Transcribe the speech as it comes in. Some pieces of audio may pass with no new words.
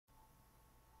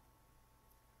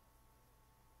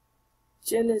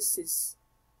Genesis,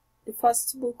 the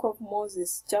first book of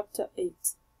Moses, chapter 8.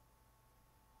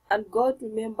 And God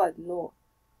remembered Noah,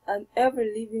 and every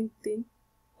living thing,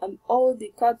 and all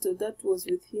the cattle that was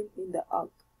with him in the ark.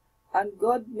 And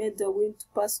God made the wind to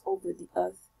pass over the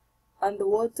earth, and the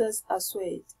waters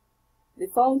assuaged. The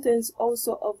fountains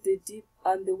also of the deep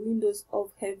and the windows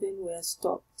of heaven were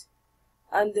stopped,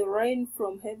 and the rain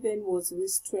from heaven was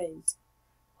restrained,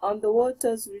 and the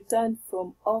waters returned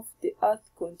from off the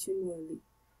earth continually.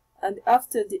 And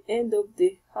after the end of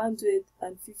the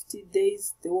 150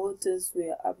 days the waters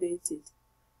were abated.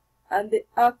 And the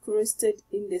ark rested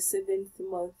in the 7th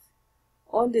month,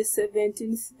 on the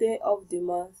 17th day of the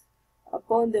month,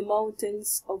 upon the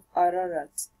mountains of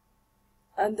Ararat.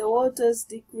 And the waters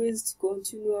decreased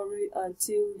continually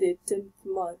until the 10th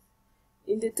month.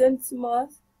 In the 10th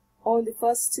month, on the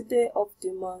first day of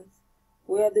the month,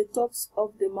 were the tops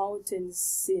of the mountains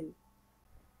seen.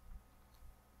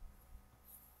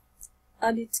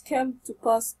 And it came to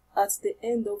pass at the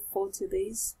end of 40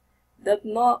 days, that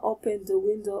Noah opened the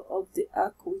window of the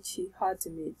ark which he had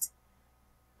made.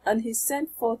 And he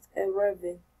sent forth a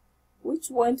raven,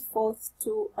 which went forth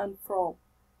to and fro,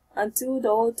 until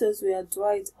the waters were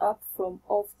dried up from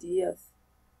off the earth.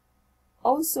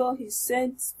 Also he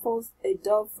sent forth a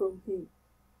dove from him,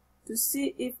 to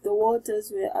see if the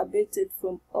waters were abated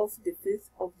from off the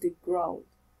face of the ground.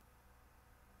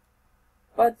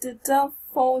 But the dove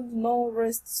found no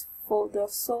rest for the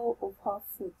sole of her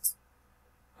foot,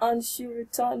 and she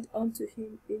returned unto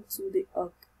him into the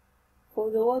ark,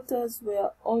 for the waters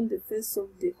were on the face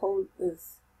of the whole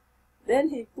earth. Then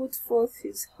he put forth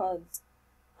his hand,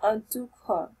 and took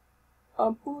her,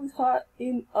 and pulled her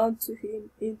in unto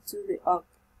him into the ark.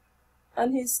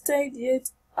 And he stayed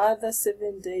yet other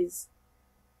 7 days,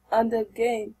 and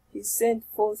again he sent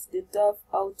forth the dove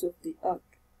out of the ark.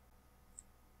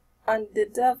 And the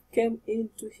dove came in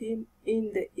to him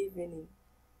in the evening,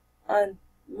 and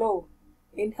lo,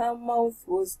 in her mouth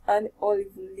was an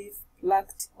olive leaf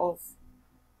plucked off.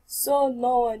 So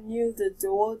Noah knew that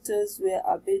the waters were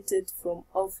abated from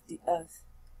off the earth.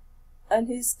 And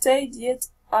he stayed yet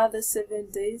other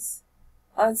 7 days,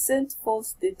 and sent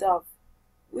forth the dove,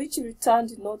 which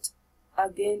returned not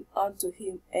again unto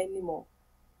him any more.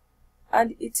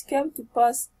 And it came to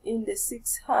pass in the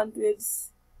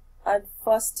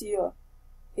 601st year,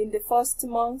 in the 1st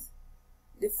month,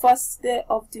 the 1st day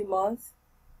of the month,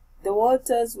 the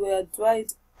waters were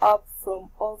dried up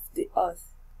from off the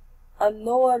earth. And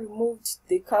Noah removed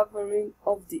the covering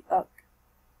of the ark,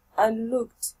 and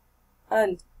looked,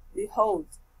 and behold,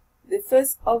 the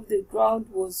face of the ground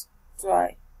was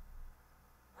dry.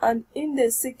 And in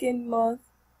the 2nd month,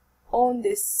 on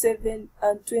the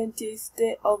 27th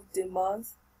day of the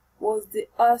month, was the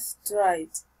earth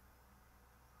dried.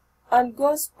 And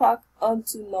God spake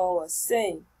unto Noah,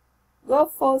 saying, Go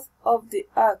forth of the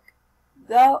ark,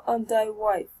 thou and thy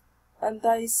wife, and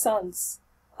thy sons,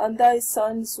 and thy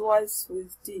sons' wives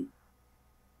with thee.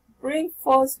 Bring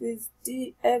forth with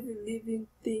thee every living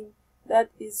thing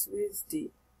that is with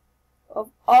thee,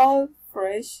 of all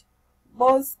flesh,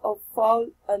 both of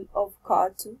fowl and of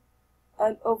cattle,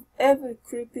 and of every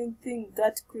creeping thing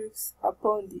that creeps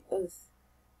upon the earth,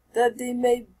 that they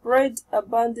may breed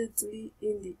abundantly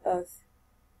in the earth,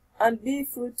 and be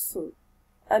fruitful,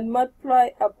 and multiply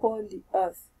upon the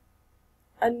earth.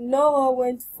 And Noah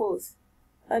went forth,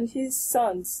 and his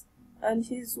sons, and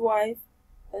his wife,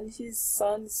 and his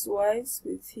sons' wives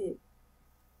with him.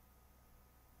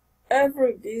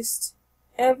 Every beast,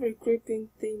 every creeping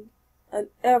thing, and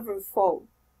every fowl,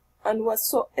 and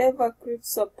whatsoever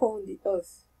creeps upon the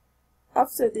earth,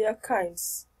 after their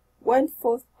kinds, went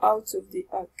forth out of the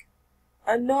ark.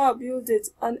 And Noah builded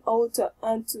an altar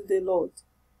unto the Lord,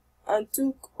 and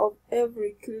took of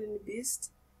every clean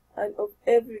beast, and of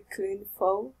every clean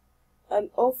fowl, and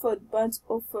offered burnt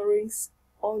offerings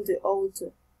on the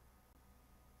altar.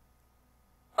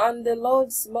 And the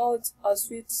Lord smelled a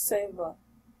sweet savour.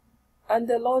 And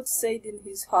the Lord said in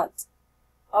his heart,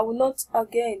 I will not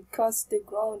again curse the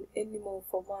ground any more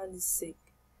for man's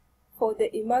sake, for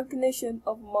the imagination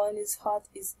of man's heart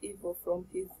is evil from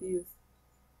his youth.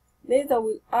 Neither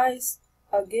will I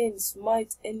again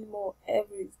smite any more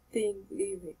everything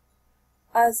living,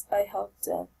 as I have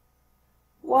done.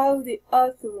 While the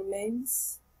earth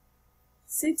remains,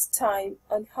 seed time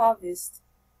and harvest,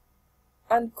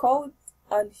 and cold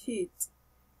and heat,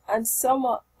 and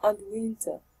summer and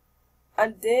winter,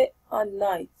 and day and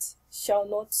night shall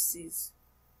not cease.